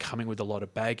kind of coming with a lot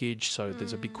of baggage, so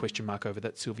there's a big question mark over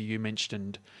that. Sylvia, you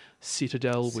mentioned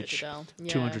Citadel, which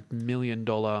 $200 million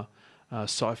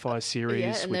sci-fi series.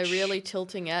 Yeah, and they're really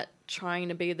tilting at trying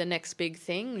to be the next big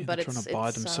thing, but they're trying to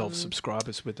buy themselves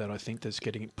subscribers with that. I think that's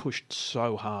getting pushed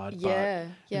so hard. Yeah.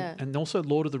 And also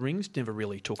Lord of the Rings never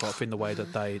really took off in the way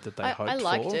that they hoped for. I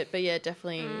liked it, but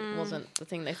definitely wasn't the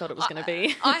thing they thought it was going to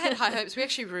be. I had high hopes. We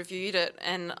actually reviewed it,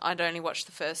 and I'd only watched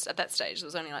the first, at that stage, there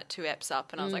was only like 2 eps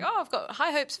up, and I was like, I've got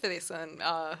high hopes for this, and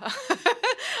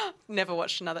never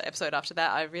watched another episode after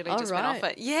that. I really just went off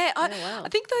it. Yeah, I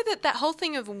think, though, that whole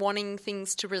thing of wanting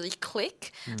things to really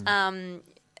click,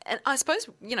 and I suppose,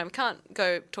 we can't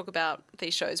go talk about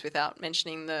these shows without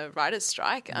mentioning the writers'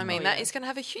 strike. I mean, that is going to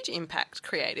have a huge impact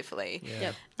creatively.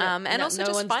 Yeah. And also no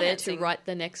just one's financing. there to write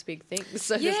the next big thing.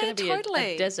 So there's going to be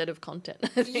a desert of content. I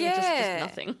think just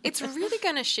nothing. It's really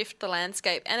going to shift the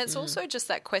landscape. And it's also just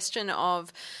that question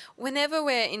of whenever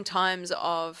we're in times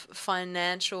of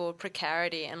financial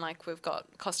precarity and like we've got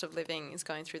cost of living is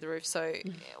going through the roof. So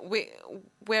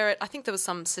I think there was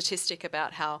some statistic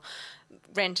about how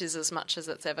rent is as much as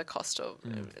it's ever cost or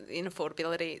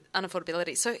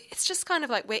unaffordability. So it's just kind of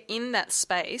like we're in that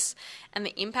space, and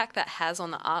the impact that has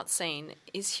on the art scene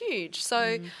is huge.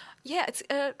 So it's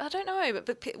I don't know,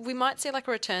 but we might see like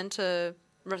a return to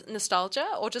nostalgia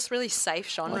or just really safe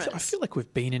genres. I feel like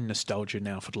we've been in nostalgia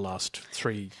now for the last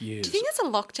 3 years. Do you think it's a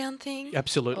lockdown thing?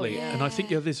 Absolutely. And I think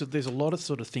there's a lot of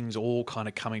sort of things all kind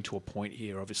of coming to a point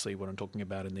here, obviously, what I'm talking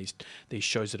about in these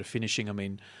shows that are finishing. I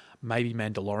mean, maybe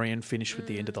Mandalorian finished with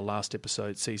the end of the last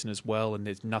season as well, and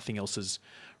there's nothing else has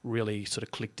really sort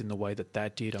of clicked in the way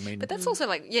that did. I mean, but that's also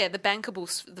like, the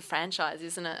bankable, the franchise,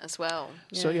 isn't it, as well?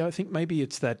 So, I think maybe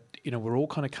it's that, we're all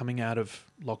kind of coming out of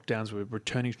lockdowns, we're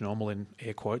returning to normal in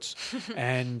air quotes,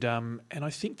 and I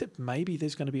think that maybe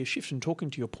there's going to be a shift. And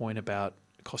talking to your point about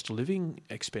cost of living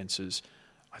expenses,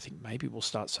 I think maybe we'll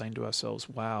start saying to ourselves,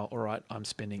 wow, all right, I'm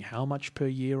spending how much per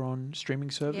year on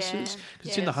streaming services? Because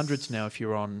it's in the hundreds now if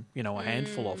you're on, a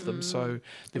handful of them. So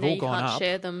they've all gone up. You can't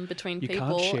share them between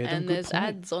people, and there's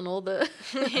ads on all the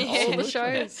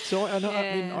shows. So I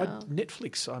mean,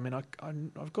 Netflix, I mean,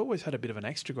 I've always had a bit of an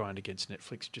extra grind against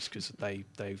Netflix just because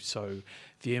they've so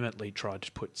vehemently tried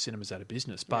to put cinemas out of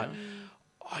business. But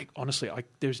honestly,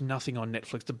 there's nothing on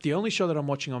Netflix. The only show that I'm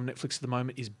watching on Netflix at the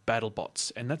moment is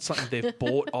BattleBots, and that's something they've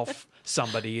bought off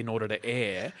somebody in order to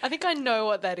air. I think I know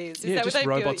what that is. Is that just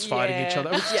robots fighting each other.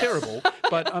 It's terrible,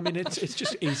 but I mean, it's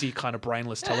just easy kind of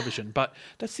brainless television. But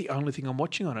that's the only thing I'm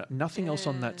watching on it. Nothing else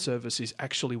on that service is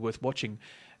actually worth watching.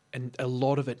 And a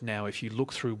lot of it now, if you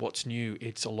look through what's new,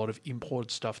 it's a lot of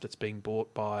imported stuff that's being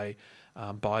bought by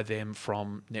them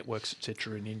from networks,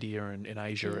 etc., in India and in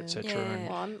Asia, etc.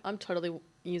 Well, I'm totally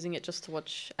using it just to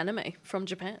watch anime from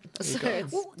Japan. So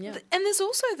and there's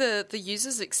also the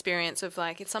user's experience of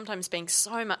like it's sometimes being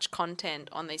so much content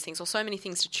on these things or so many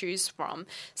things to choose from.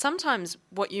 Sometimes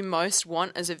what you most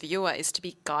want as a viewer is to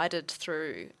be guided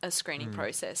through a screening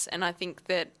process. And I think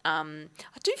that I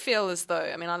do feel as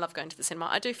though, I mean, I love going to the cinema.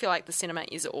 I do feel like the cinema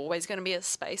is always going to be a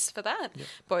space for that,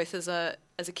 both as a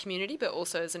community, but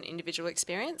also as an individual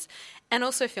experience, and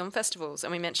also film festivals.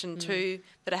 And we mentioned 2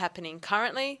 that are happening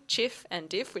currently, CHIF and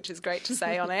DIF, which is great to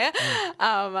say on air.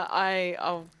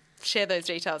 I'll share those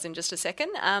details in just a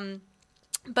second.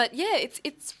 But yeah,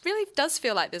 it's really does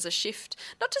feel like there's a shift.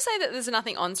 Not to say that there's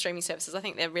nothing on streaming services. I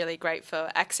think they're really great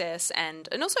for access and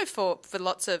also for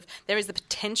lots of. There is the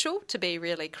potential to be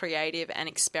really creative and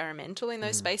experimental in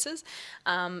those spaces.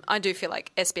 I do feel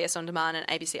like SBS On Demand and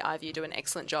ABC iView do an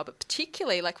excellent job,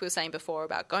 particularly like we were saying before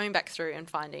about going back through and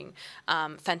finding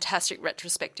fantastic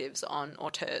retrospectives on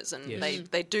auteurs, and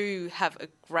they do have a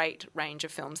great range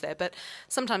of films there. But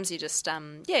sometimes you just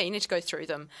you need to go through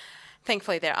them.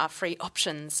 Thankfully, there are free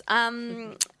options.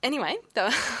 Anyway, I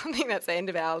think that's the end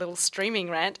of our little streaming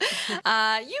rant.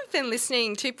 You've been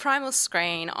listening to Primal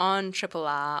Screen on Triple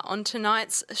R. On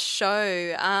tonight's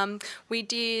show, we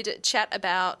did chat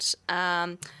about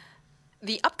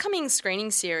the upcoming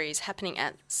screening series happening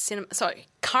at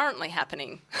currently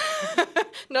happening,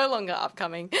 no longer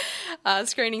upcoming,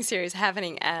 screening series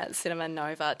happening at Cinema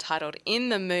Nova titled In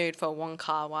the Mood for Wong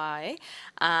Kar-Wai,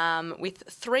 with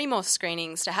 3 more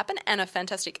screenings to happen and a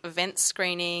fantastic event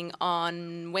screening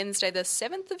on Wednesday the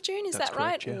 7th of June, is that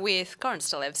right? Yeah. With Goran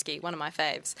Stilevski, one of my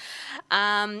faves.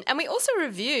 And we also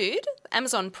reviewed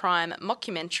Amazon Prime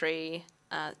mockumentary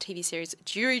TV series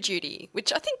Jury Duty,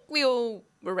 which I think we all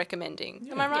were recommending.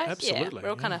 Am I right? Absolutely. Yeah,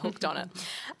 we're all kind of hooked on it.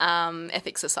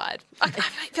 Ethics aside, I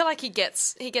feel like he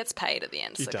gets paid at the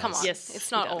end. He So does. come on, Yes,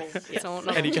 it's not he all. does. It's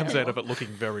not And he all comes out terrible. of it looking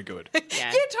very good.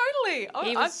 Yeah. Yeah, totally.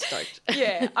 He was stoked.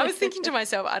 Yeah, I was thinking to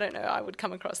myself, I don't know, I would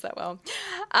come across that well.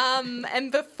 And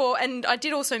I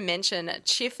did also mention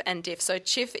CHIF and DIF. So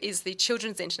CHIF is the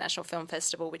Children's International Film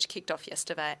Festival, which kicked off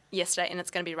yesterday, and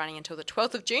it's going to be running until the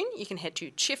 12th of June. You can head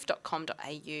to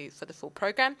chif.com.au for the full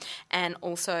program, and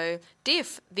also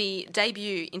DIF, the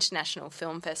Debut International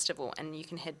Film Festival, and you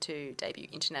can head to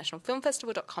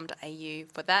debutinternationalfilmfestival.com.au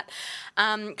for that.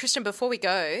 Christian, before we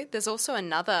go, there's also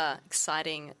another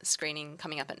exciting screening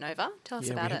coming up at Nova. Tell us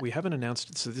about it. We haven't announced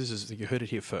it, so you heard it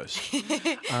here first.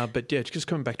 But yeah, just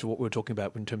coming back to what we were talking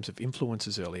about in terms of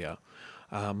influences earlier.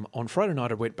 On Friday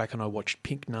night, I went back and I watched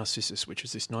Pink Narcissus, which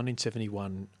is this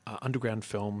 1971 underground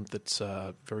film that's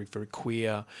very, very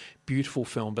queer, beautiful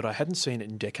film, but I hadn't seen it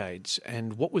in decades.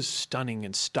 And what was stunning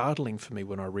and startling for me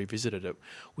when I revisited it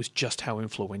was just how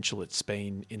influential it's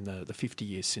been in the 50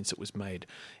 years since it was made.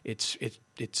 It's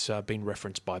been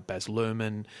referenced by Baz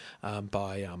Luhrmann,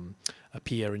 by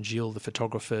Pierre and Gilles, the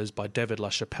photographers, by David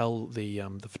LaChapelle, the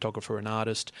photographer and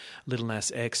artist, Lil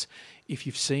Nas X. If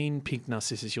you've seen Pink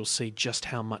Narcissus, you'll see just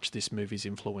how much this movie's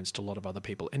influenced a lot of other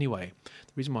people. Anyway,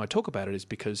 the reason why I talk about it is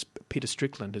because Peter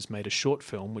Strickland has made a short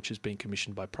film which has been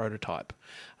commissioned by Prototype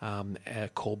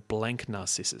called Blank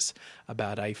Narcissus,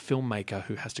 about a filmmaker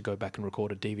who has to go back and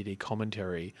record a DVD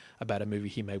commentary about a movie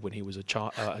he made when he was a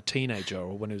teenager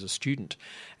or when he was a student.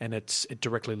 And it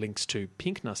directly links to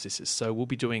Pink Narcissus. So we'll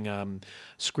be doing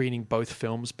screening both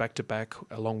films back to back,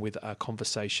 along with a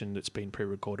conversation that's been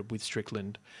pre-recorded with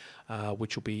Strickland,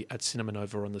 which will be at Cinema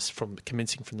Nova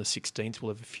commencing from the 16th.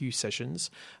 We'll have a few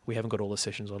sessions. We haven't got all the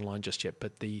sessions online just yet,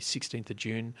 but the 16th of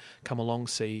June, come along,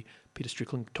 see Peter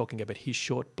Strickland talking about his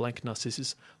short Blank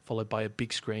Narcissus, followed by a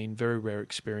big screen, very rare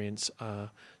experience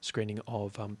screening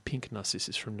of Pink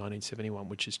Narcissus from 1971,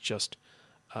 which is just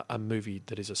a movie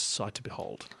that is a sight to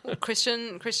behold. Well,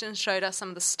 Christian showed us some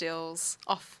of the stills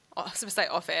I was going to say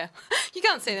off air. You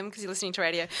can't see them because you're listening to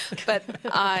radio. But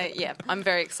I'm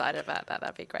very excited about that.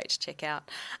 That'd be great to check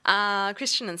out.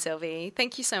 Christian and Sylvie,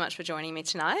 thank you so much for joining me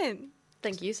tonight.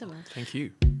 Thank you so much. Thank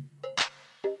you.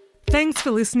 Thanks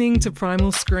for listening to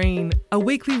Primal Screen, a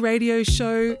weekly radio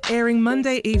show airing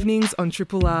Monday evenings on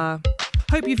Triple R.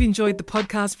 Hope you've enjoyed the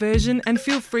podcast version and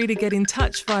feel free to get in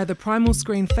touch via the Primal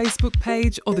Screen Facebook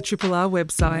page or the Triple R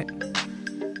website.